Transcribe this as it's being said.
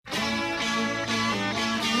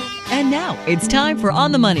And now it's time for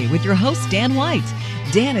On the Money with your host, Dan White.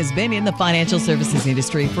 Dan has been in the financial services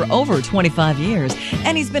industry for over 25 years,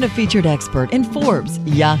 and he's been a featured expert in Forbes,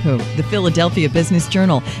 Yahoo, the Philadelphia Business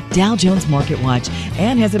Journal, Dow Jones Market Watch,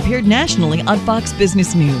 and has appeared nationally on Fox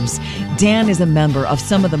Business News. Dan is a member of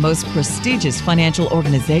some of the most prestigious financial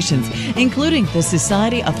organizations, including the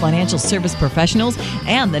Society of Financial Service Professionals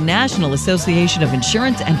and the National Association of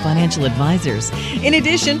Insurance and Financial Advisors. In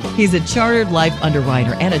addition, he's a chartered life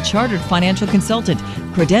underwriter and a chartered financial consultant.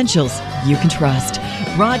 Credentials you can trust.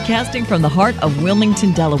 Broadcasting from the heart of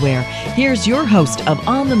Wilmington, Delaware, here's your host of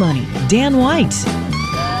On the Money, Dan White.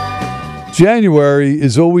 January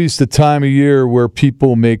is always the time of year where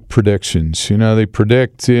people make predictions. They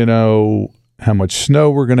predict, how much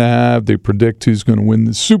snow we're going to have. They predict who's going to win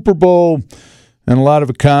the Super Bowl. And a lot of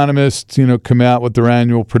economists, come out with their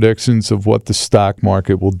annual predictions of what the stock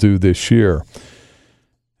market will do this year.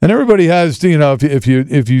 And everybody has, if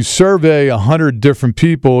you survey 100 different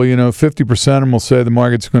people, 50% of them will say the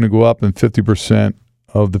market's going to go up and 50%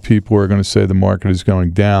 of the people are going to say the market is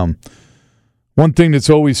going down. One thing that's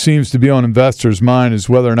always seems to be on investors' mind is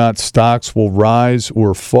whether or not stocks will rise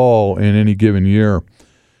or fall in any given year.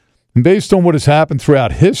 And based on what has happened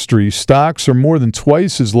throughout history, stocks are more than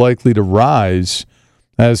twice as likely to rise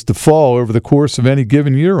as to fall over the course of any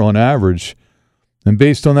given year on average. And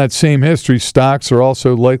based on that same history, stocks are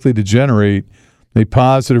also likely to generate a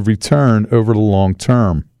positive return over the long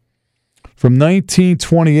term. From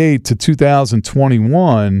 1928 to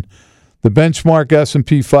 2021, the benchmark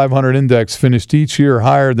S&P 500 index finished each year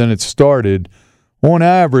higher than it started, on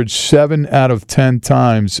average 7 out of 10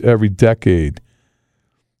 times every decade.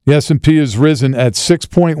 The S&P has risen at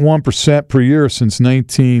 6.1% per year since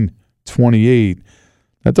 1928.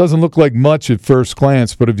 That doesn't look like much at first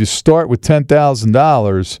glance, but if you start with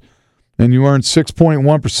 $10,000 and you earn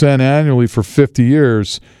 6.1% annually for 50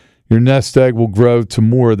 years, your nest egg will grow to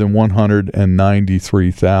more than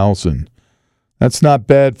 $193,000. That's not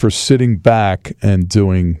bad for sitting back and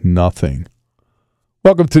doing nothing.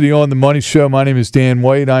 Welcome to the On the Money Show. My name is Dan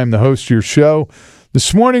White. I am the host of your show.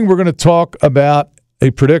 This morning we're going to talk about a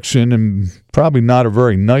prediction, and probably not a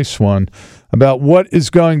very nice one, about what is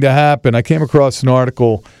going to happen. I came across an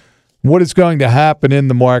article, what is going to happen in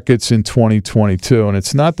the markets in 2022, and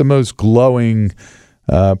it's not the most glowing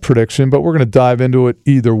prediction, but we're going to dive into it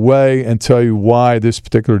either way and tell you why this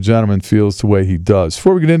particular gentleman feels the way he does.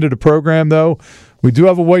 Before we get into the program, though, we do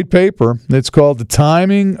have a white paper. It's called The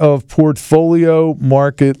Timing of Portfolio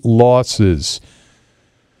Market Losses.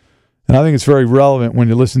 And I think it's very relevant when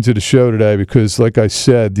you listen to the show today because, like I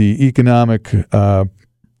said, the economic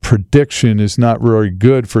prediction is not very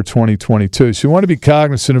good for 2022. So you want to be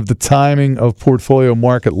cognizant of the timing of portfolio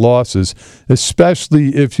market losses,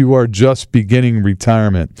 especially if you are just beginning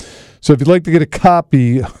retirement. So if you'd like to get a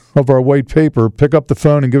copy of our white paper, pick up the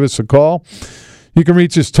phone and give us a call. You can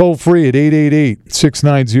reach us toll-free at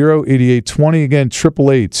 888-690-8820. Again,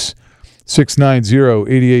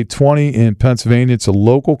 888-690-8820 in Pennsylvania. It's a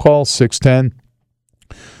local call, 610-358-8942,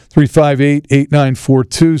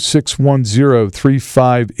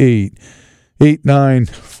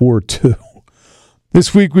 610-358-8942.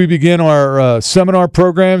 This week we begin our seminar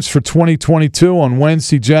programs for 2022 on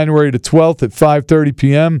Wednesday, January the 12th at 5:30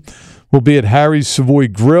 p.m. We'll be at Harry's Savoy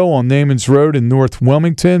Grill on Namens Road in North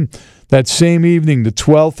Wilmington. That same evening, the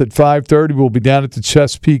 12th at 5:30, we'll be down at the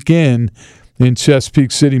Chesapeake Inn in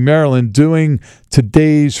Chesapeake City, Maryland, doing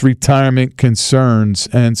today's retirement concerns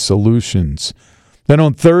and solutions. Then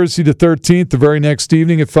on Thursday the 13th, the very next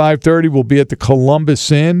evening at 5:30, we'll be at the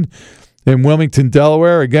Columbus Inn in Wilmington,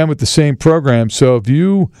 Delaware, again with the same program. So if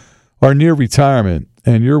you are near retirement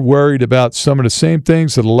and you're worried about some of the same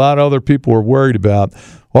things that a lot of other people are worried about,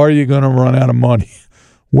 are you going to run out of money?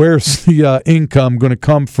 Where's the income going to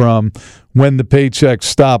come from when the paychecks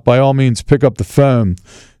stop? By all means, pick up the phone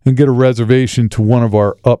and get a reservation to one of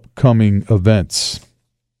our upcoming events.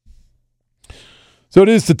 So it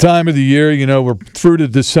is the time of the year, we're through the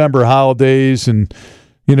December holidays, and,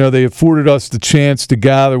 they afforded us the chance to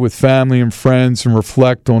gather with family and friends and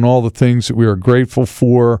reflect on all the things that we are grateful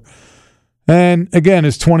for. And again,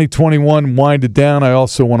 as 2021 winded down, I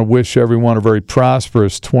also want to wish everyone a very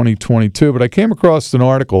prosperous 2022. But I came across an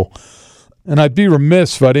article, and I'd be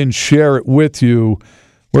remiss if I didn't share it with you,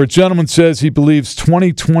 where a gentleman says he believes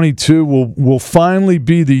 2022 will finally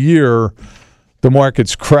be the year the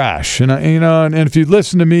markets crash. And if you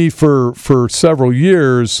listen to me for several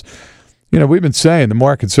years, we've been saying the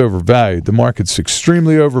market's overvalued. The market's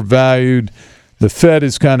extremely overvalued. The Fed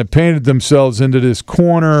has kind of painted themselves into this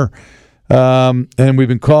corner. And we've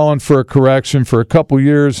been calling for a correction for a couple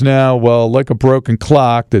years now. Well, like a broken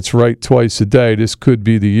clock that's right twice a day, this could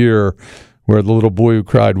be the year where the little boy who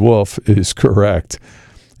cried wolf is correct.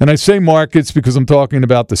 And I say markets because I'm talking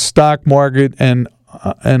about the stock market and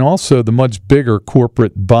also the much bigger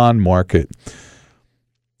corporate bond market.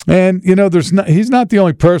 And, you know, he's not the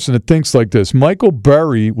only person that thinks like this. Michael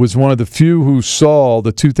Burry was one of the few who saw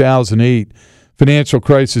the 2008 financial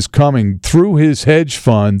crisis coming. Through his hedge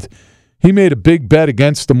fund, he made a big bet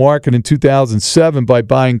against the market in 2007 by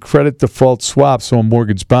buying credit default swaps on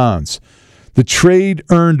mortgage bonds. The trade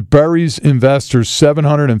earned Burry's investors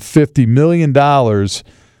 $750 million,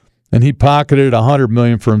 and he pocketed $100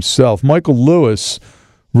 million for himself. Michael Lewis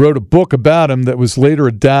wrote a book about him that was later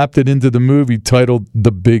adapted into the movie titled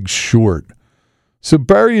The Big Short. So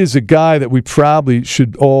Burry is a guy that we probably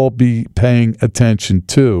should all be paying attention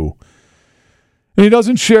to. And he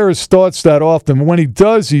doesn't share his thoughts that often. But when he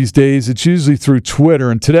does these days, it's usually through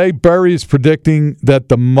Twitter. And today, Burry is predicting that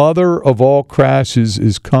the mother of all crashes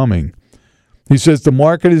is coming. He says the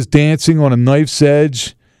market is dancing on a knife's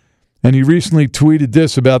edge. And he recently tweeted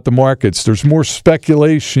this about the markets. There's more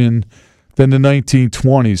speculation than the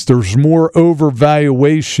 1920s. There's more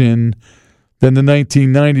overvaluation than the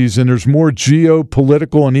 1990s. And there's more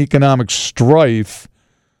geopolitical and economic strife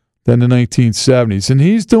than the 1970s. And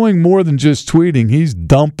he's doing more than just tweeting. He's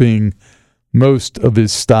dumping most of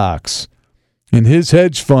his stocks. In his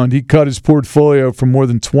hedge fund, he cut his portfolio from more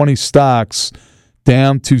than 20 stocks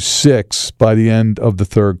down to 6 by the end of the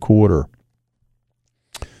third quarter.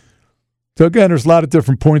 So again, there's a lot of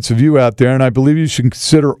different points of view out there, and I believe you should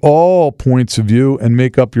consider all points of view and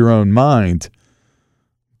make up your own mind.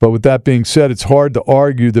 But with that being said, it's hard to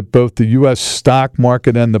argue that both the U.S. stock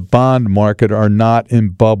market and the bond market are not in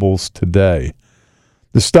bubbles today.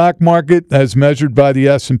 The stock market, as measured by the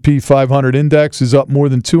S&P 500 index, is up more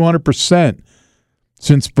than 200%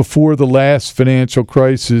 since before the last financial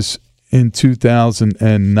crisis in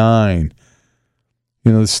 2009.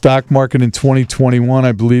 You know, the stock market in 2021,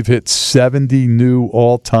 I believe, hit 70 new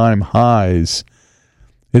all-time highs.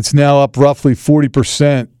 It's now up roughly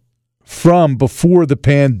 40% from before the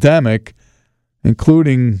pandemic,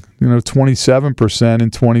 including, 27% in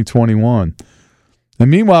 2021.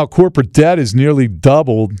 And meanwhile, corporate debt has nearly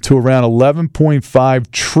doubled to around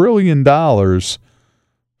 $11.5 trillion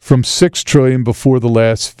from $6 trillion before the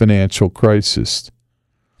last financial crisis.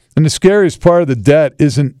 And the scariest part of the debt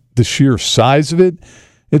isn't the sheer size of it,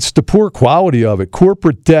 it's the poor quality of it.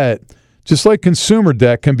 Corporate debt, just like consumer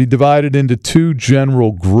debt, can be divided into two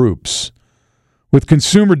general groups. With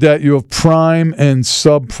consumer debt, you have prime and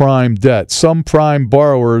subprime debt. Some prime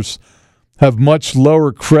borrowers have much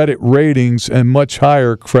lower credit ratings and much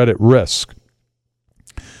higher credit risk.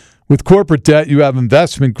 With corporate debt, you have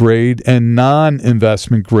investment grade and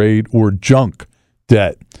non-investment grade or junk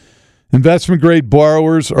debt. Investment grade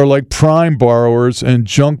borrowers are like prime borrowers, and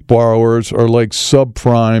junk borrowers are like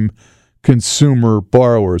subprime consumer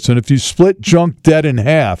borrowers. And if you split junk debt in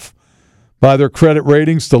half by their credit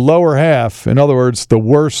ratings, the lower half, in other words, the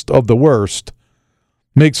worst of the worst,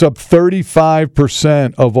 makes up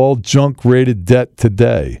 35% of all junk-rated debt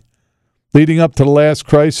today. Leading up to the last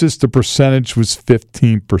crisis, the percentage was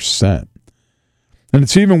 15%. And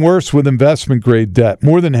it's even worse with investment-grade debt.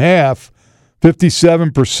 More than half,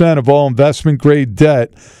 57% of all investment-grade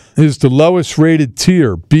debt is the lowest-rated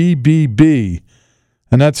tier, BBB,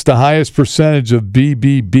 and that's the highest percentage of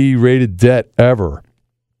BBB-rated debt ever.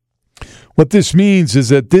 What this means is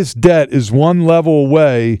that this debt is one level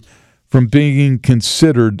away from being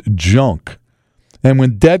considered junk. And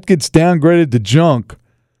when debt gets downgraded to junk,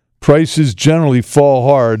 prices generally fall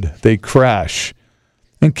hard. They crash.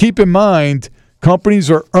 And keep in mind, companies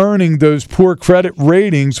are earning those poor credit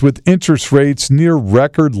ratings with interest rates near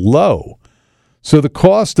record low. So the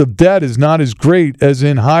cost of debt is not as great as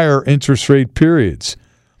in higher interest rate periods.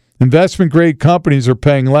 Investment-grade companies are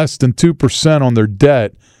paying less than 2% on their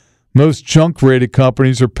debt. Most junk-rated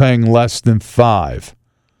companies are paying less than 5%.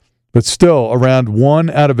 But still, around 1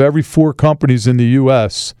 out of every 4 companies in the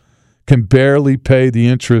U.S. can barely pay the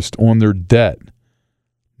interest on their debt.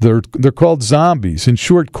 They're called zombies. In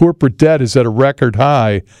short, corporate debt is at a record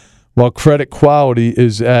high, while credit quality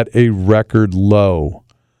is at a record low.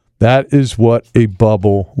 That is what a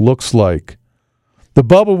bubble looks like. The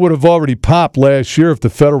bubble would have already popped last year if the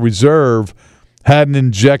Federal Reserve hadn't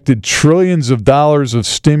injected trillions of dollars of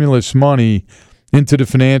stimulus money into the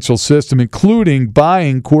financial system, including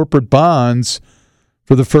buying corporate bonds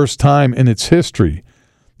for the first time in its history.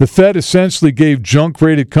 The Fed essentially gave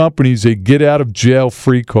junk-rated companies a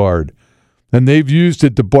get-out-of-jail-free card, and they've used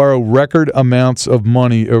it to borrow record amounts of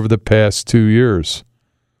money over the past 2 years.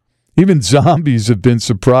 Even zombies have been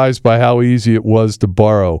surprised by how easy it was to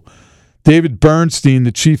borrow. David Bernstein,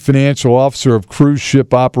 the chief financial officer of cruise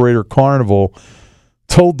ship operator Carnival,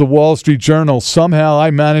 told the Wall Street Journal, "Somehow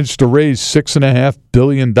I managed to raise $6.5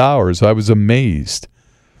 billion. I was amazed."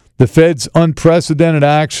 The Fed's unprecedented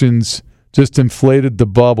actions just inflated the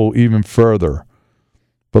bubble even further.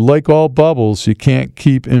 But like all bubbles, you can't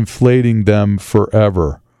keep inflating them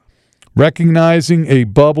forever. Recognizing a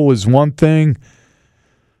bubble is one thing.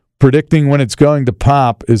 Predicting when it's going to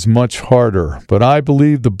pop is much harder. But I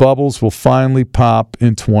believe the bubbles will finally pop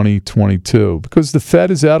in 2022 because the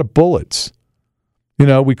Fed is out of bullets. You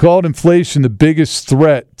know, we called inflation the biggest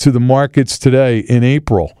threat to the markets today in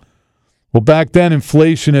April. Well, back then,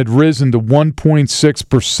 inflation had risen to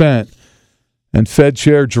 1.6%, and Fed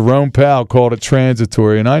Chair Jerome Powell called it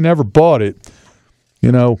transitory, and I never bought it.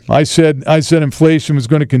 You know, I said inflation was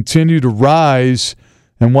going to continue to rise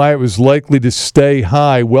and why it was likely to stay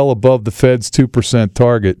high well above the Fed's 2%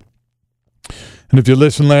 target. And if you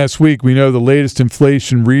listened last week, we know the latest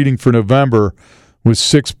inflation reading for November was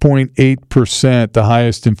 6.8%, the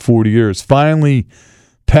highest in 40 years. Finally,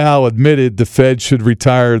 Powell admitted the Fed should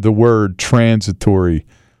retire the word transitory.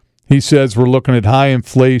 He says we're looking at high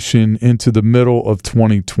inflation into the middle of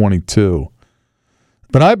 2022.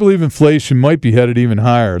 But I believe inflation might be headed even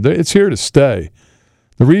higher. It's here to stay.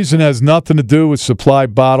 The reason has nothing to do with supply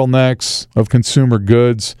bottlenecks of consumer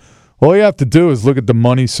goods. All you have to do is look at the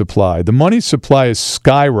money supply. The money supply has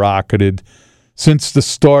skyrocketed since the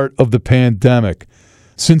start of the pandemic.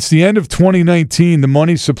 Since the end of 2019, the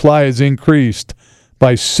money supply has increased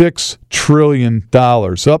by $6 trillion,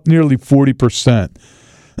 up nearly 40%.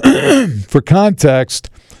 For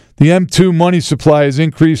context, the M2 money supply has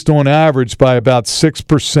increased on average by about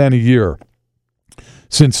 6% a year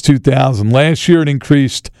since 2000. Last year, it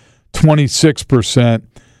increased 26%,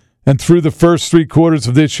 and through the first 3 quarters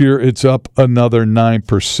of this year, it's up another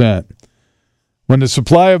 9%. When the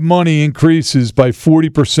supply of money increases by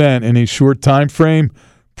 40% in a short time frame,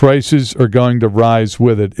 prices are going to rise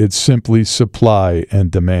with it. It's simply supply and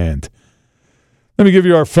demand. Let me give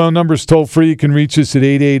you our phone numbers toll free. You can reach us at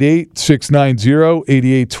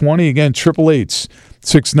 888-690-8820. Again,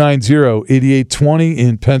 888-690-8820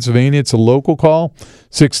 in Pennsylvania. It's a local call,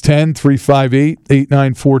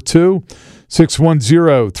 610-358-8942,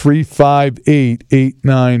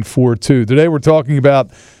 610-358-8942. Today we're talking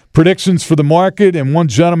about predictions for the market, and one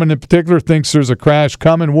gentleman in particular thinks there's a crash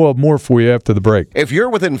coming. We'll have more for you after the break. If you're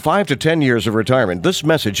within 5 to 10 years of retirement, this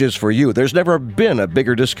message is for you. There's never been a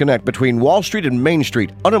bigger disconnect between Wall Street and Main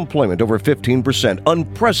Street. Unemployment over 15%,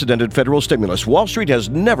 unprecedented federal stimulus. Wall Street has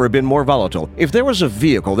never been more volatile. If there was a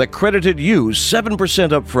vehicle that credited you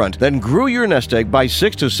 7% up front, then grew your nest egg by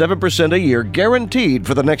 6 to 7% a year, guaranteed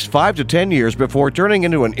for the next 5 to 10 years before turning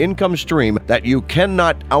into an income stream that you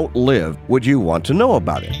cannot outlive, would you want to know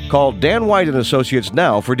about it? Call Dan White and Associates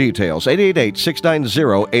now for details.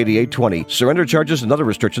 888-690-8820. Surrender charges and other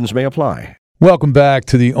restrictions may apply. Welcome back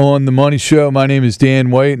to the On the Money Show. My name is Dan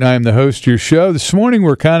White, and I am the host of your show. This morning,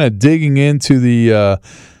 we're kind of digging into the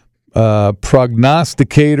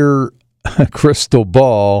prognosticator crystal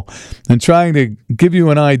ball and trying to give you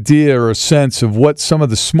an idea or a sense of what some of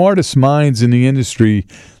the smartest minds in the industry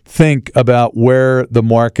think about where the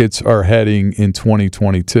markets are heading in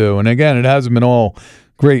 2022. And again, it hasn't been all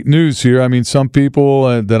great news here. I mean, some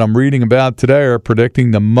people that I'm reading about today are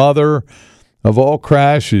predicting the mother of all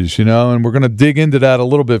crashes, you know, and we're going to dig into that a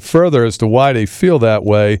little bit further as to why they feel that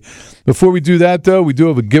way. Before we do that, though, we do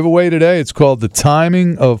have a giveaway today. It's called The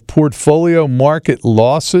Timing of Portfolio Market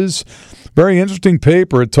Losses. Very interesting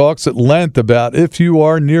paper. It talks at length about if you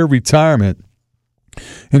are near retirement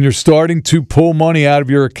and you're starting to pull money out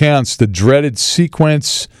of your accounts, the dreaded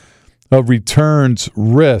sequence of returns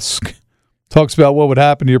risk. Talks about what would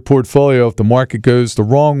happen to your portfolio if the market goes the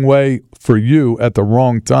wrong way for you at the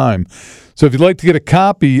wrong time. So if you'd like to get a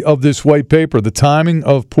copy of this white paper, The Timing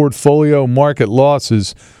of Portfolio Market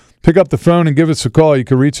Losses, pick up the phone and give us a call. You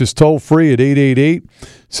can reach us toll-free at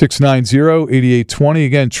 888-690-8820.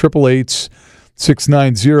 Again,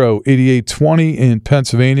 888-690-8820 in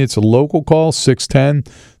Pennsylvania. It's a local call,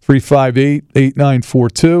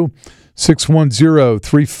 610-358-8942,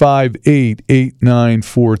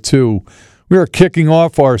 610-358-8942. We are kicking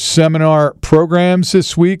off our seminar programs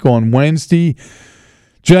this week on Wednesday,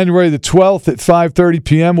 January the 12th at 5:30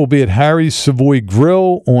 p.m. We'll be at Harry's Savoy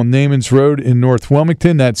Grill on Naaman's Road in North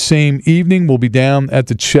Wilmington. That same evening, we'll be down at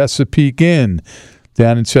the Chesapeake Inn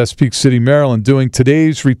down in Chesapeake City, Maryland, doing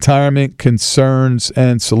today's retirement concerns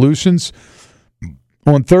and solutions.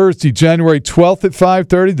 On Thursday, January 12th at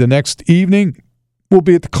 5:30, the next evening, we'll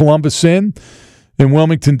be at the Columbus Inn in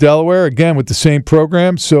Wilmington, Delaware, again with the same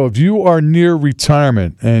program. So if you are near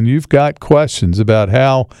retirement and you've got questions about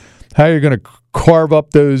how you're going to carve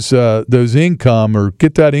up those income or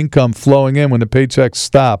get that income flowing in when the paychecks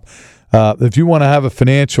stop, if you want to have a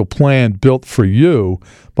financial plan built for you,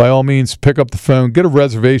 by all means, pick up the phone, get a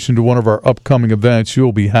reservation to one of our upcoming events.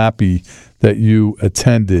 You'll be happy that you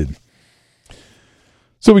attended.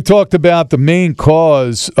 So we talked about the main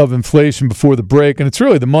cause of inflation before the break, and it's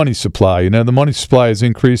really the money supply. The money supply has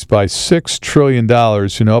increased by $6 trillion,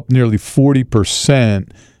 up nearly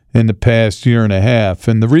 40% in the past year and a half.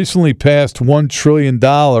 And the recently passed $1 trillion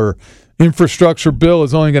infrastructure bill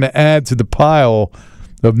is only going to add to the pile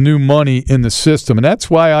of new money in the system. And that's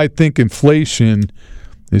why I think inflation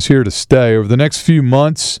is here to stay. Over the next few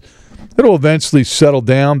months, it'll eventually settle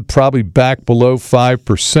down, probably back below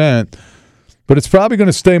 5%. But it's probably going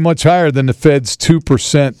to stay much higher than the Fed's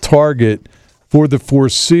 2% target for the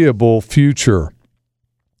foreseeable future.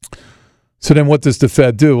 So then what does the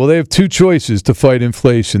Fed do? Well, they have two choices to fight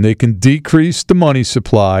inflation. They can decrease the money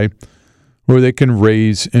supply or they can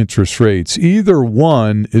raise interest rates. Either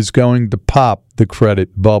one is going to pop the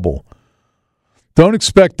credit bubble. Don't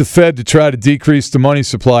expect the Fed to try to decrease the money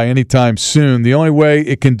supply anytime soon. The only way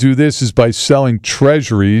it can do this is by selling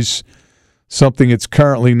treasuries, something it's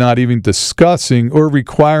currently not even discussing, or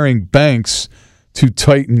requiring banks to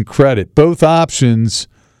tighten credit. Both options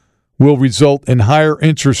will result in higher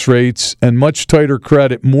interest rates and much tighter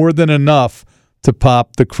credit, more than enough to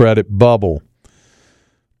pop the credit bubble.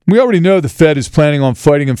 We already know the Fed is planning on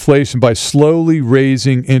fighting inflation by slowly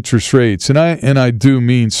raising interest rates, and I do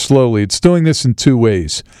mean slowly. It's doing this in two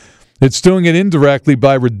ways. It's doing it indirectly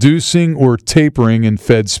by reducing or tapering, in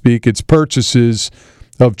Fed speak, its purchases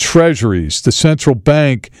of treasuries. The central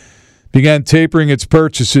bank began tapering its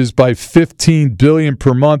purchases by $15 billion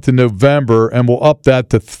per month in November and will up that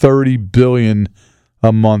to $30 billion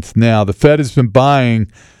a month now. The Fed has been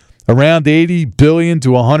buying around $80 billion to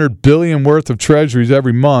 $100 billion worth of treasuries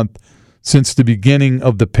every month since the beginning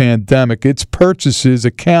of the pandemic. Its purchases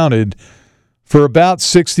accounted for about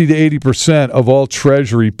 60 to 80% of all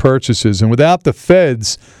treasury purchases. And without the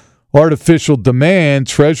Fed's artificial demand,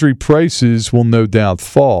 treasury prices will no doubt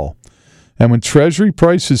fall. And when treasury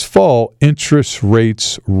prices fall, interest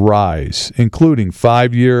rates rise, including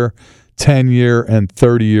 5-year, 10-year, and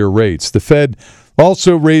 30-year rates. The Fed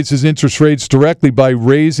also raises interest rates directly by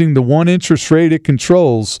raising the one interest rate it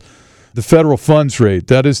controls, the federal funds rate.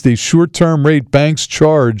 That is the short-term rate banks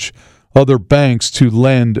charge other banks to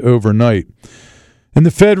lend overnight. And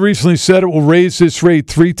the Fed recently said it will raise this rate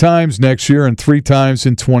 3 times next year and 3 times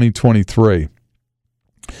in 2023.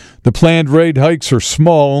 The planned rate hikes are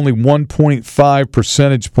small, only 1.5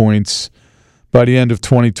 percentage points by the end of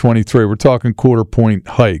 2023. We're talking quarter-point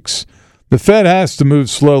hikes. The Fed has to move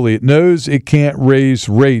slowly. It knows it can't raise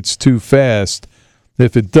rates too fast.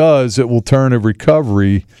 If it does, it will turn a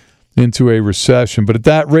recovery into a recession. But at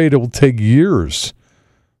that rate, it will take years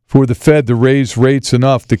for the Fed to raise rates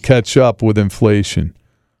enough to catch up with inflation.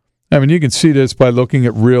 I mean, you can see this by looking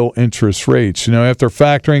at real interest rates. After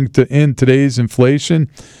factoring in today's inflation,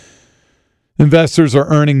 investors are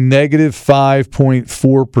earning negative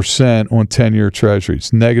 5.4% on 10-year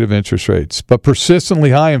treasuries, negative interest rates. But persistently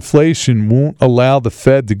high inflation won't allow the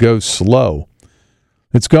Fed to go slow.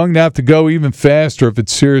 It's going to have to go even faster if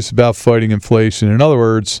it's serious about fighting inflation. In other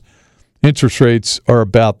words, interest rates are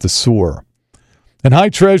about to soar. And high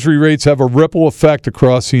treasury rates have a ripple effect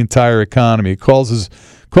across the entire economy. It causes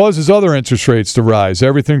other interest rates to rise,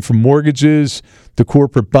 everything from mortgages to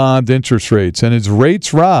corporate bond interest rates. And as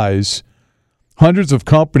rates rise, hundreds of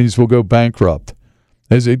companies will go bankrupt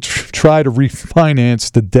as they try to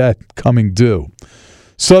refinance the debt coming due.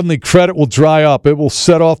 Suddenly, credit will dry up. It will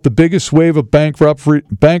set off the biggest wave of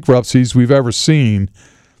bankruptcies we've ever seen,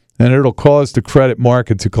 and it'll cause the credit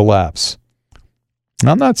market to collapse.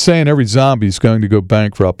 I'm not saying every zombie is going to go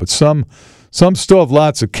bankrupt, but some still have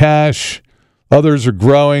lots of cash. Others are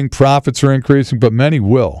growing. Profits are increasing, but many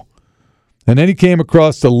will. And then he came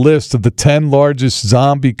across the list of the 10 largest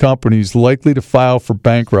zombie companies likely to file for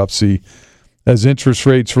bankruptcy as interest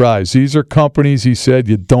rates rise. These are companies, he said,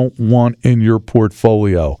 you don't want in your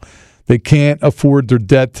portfolio. They can't afford their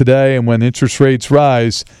debt today, and when interest rates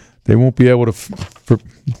rise, they won't be able to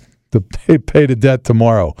pay the debt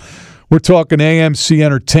tomorrow. We're talking AMC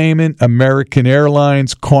Entertainment, American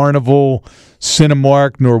Airlines, Carnival,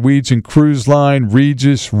 Cinemark, Norwegian Cruise Line,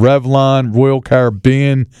 Regis, Revlon, Royal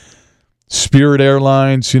Caribbean, Spirit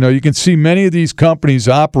Airlines. You can see many of these companies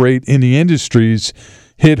operate in the industries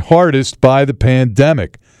hit hardest by the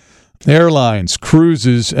pandemic. Airlines,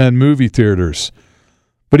 cruises, and movie theaters.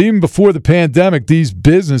 But even before the pandemic, these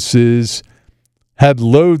businesses had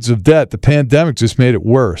loads of debt. The pandemic just made it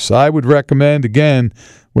worse. I would recommend, again,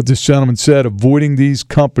 what this gentleman said, avoiding these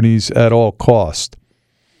companies at all cost.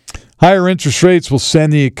 Higher interest rates will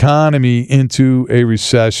send the economy into a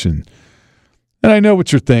recession. And I know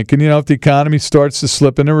what you're thinking. If the economy starts to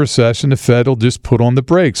slip into recession, the Fed will just put on the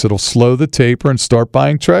brakes. It'll slow the taper and start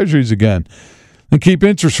buying treasuries again and keep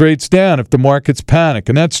interest rates down if the markets panic.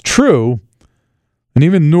 And that's true. And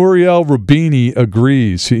even Nouriel Roubini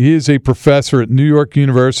agrees. He is a professor at New York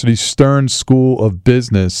University Stern School of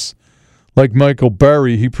Business. Like Michael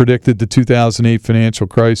Burry, he predicted the 2008 financial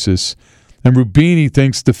crisis. And Roubini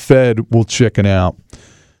thinks the Fed will chicken out.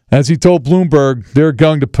 As he told Bloomberg, they're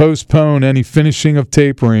going to postpone any finishing of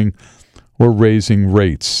tapering or raising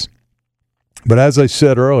rates. But as I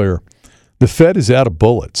said earlier, the Fed is out of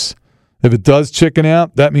bullets. If it does chicken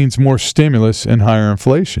out, that means more stimulus and higher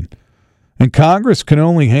inflation. And Congress can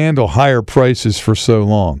only handle higher prices for so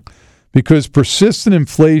long because persistent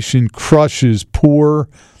inflation crushes poor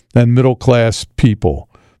and middle-class people.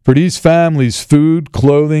 For these families, food,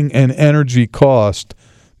 clothing, and energy costs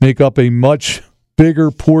make up a much bigger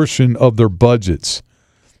portion of their budgets.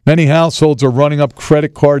 Many households are running up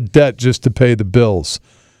credit card debt just to pay the bills.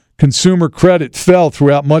 Consumer credit fell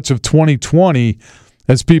throughout much of 2020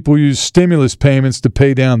 as people used stimulus payments to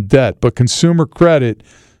pay down debt, but consumer credit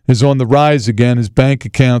is on the rise again as bank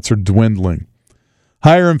accounts are dwindling.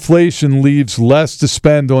 Higher inflation leaves less to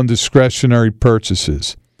spend on discretionary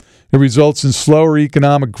purchases. It results in slower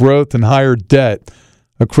economic growth and higher debt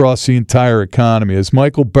across the entire economy. As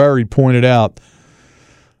Michael Burry pointed out,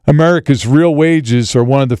 America's real wages are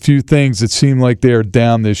one of the few things that seem like they are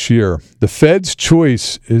down this year. The Fed's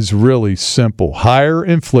choice is really simple: higher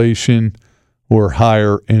inflation or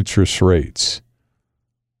higher interest rates.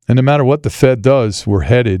 And no matter what the Fed does, we're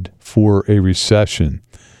headed for a recession.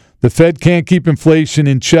 The Fed can't keep inflation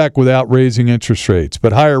in check without raising interest rates,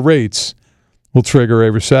 but higher rates will trigger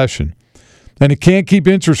a recession. And it can't keep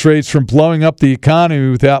interest rates from blowing up the economy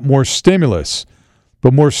without more stimulus.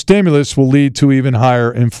 But more stimulus will lead to even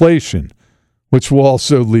higher inflation, which will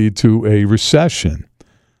also lead to a recession.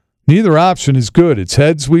 Neither option is good. It's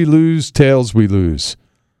heads we lose, tails we lose.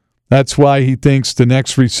 That's why he thinks the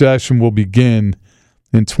next recession will begin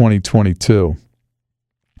in 2022.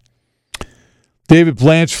 David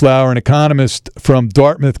Blanchflower, an economist from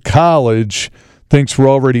Dartmouth College, thinks we're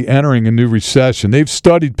already entering a new recession. They've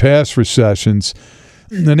studied past recessions,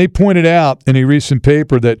 and they pointed out in a recent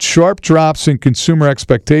paper that sharp drops in consumer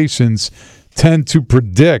expectations tend to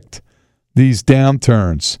predict these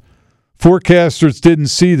downturns. Forecasters didn't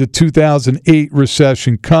see the 2008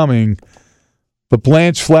 recession coming, but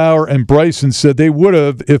Blanchflower and Bryson said they would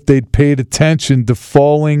have if they'd paid attention to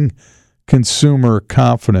falling consumer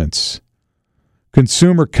confidence.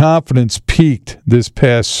 Consumer confidence peaked this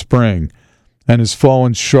past spring and has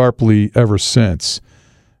fallen sharply ever since.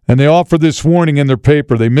 And they offer this warning in their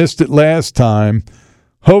paper. They missed it last time.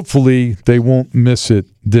 Hopefully, they won't miss it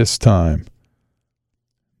this time.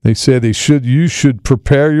 They say you should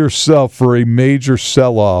prepare yourself for a major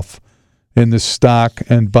sell-off in the stock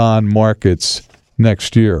and bond markets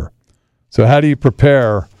next year. So how do you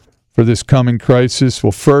prepare for this coming crisis?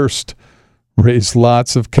 Well, first, raise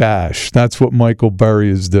lots of cash. That's what Michael Burry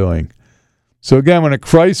is doing. So again, when a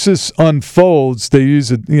crisis unfolds, they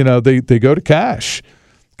use it, they go to cash.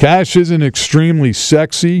 Cash isn't extremely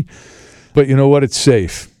sexy, but you know what? It's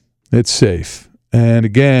safe. It's safe. And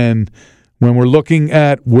again, when we're looking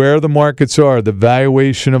at where the markets are, the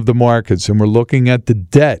valuation of the markets, and we're looking at the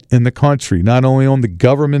debt in the country, not only on the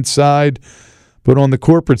government side, but on the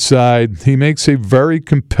corporate side, he makes a very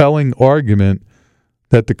compelling argument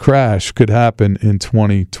that the crash could happen in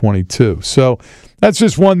 2022. So that's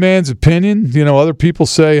just one man's opinion. Other people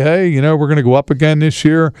say, hey, we're going to go up again this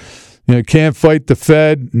year. Can't fight the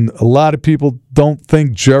Fed. And a lot of people don't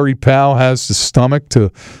think Jerry Powell has the stomach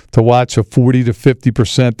to watch a 40 to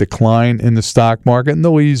 50% decline in the stock market, and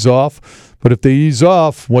they'll ease off. But if they ease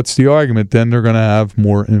off, what's the argument? Then they're going to have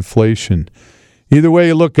more inflation. Either way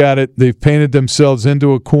you look at it, they've painted themselves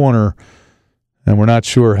into a corner, and we're not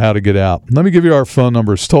sure how to get out. Let me give you our phone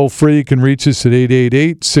number. It's toll free. You can reach us at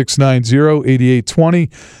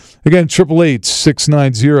 888-690-8820. Again,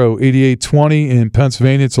 888-690-8820. In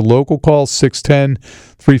Pennsylvania, it's a local call,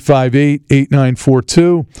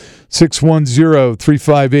 610-358-8942,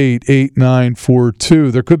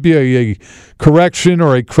 610-358-8942. There could be a correction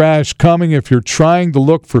or a crash coming if you're trying to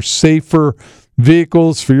look for safer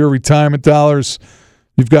vehicles for your retirement dollars.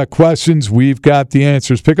 You've got questions, we've got the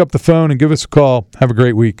answers. Pick up the phone and give us a call. Have a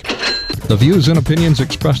great week. The views and opinions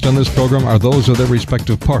expressed on this program are those of their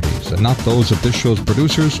respective parties and not those of this show's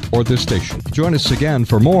producers or this station. Join us again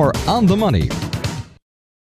for more On the Money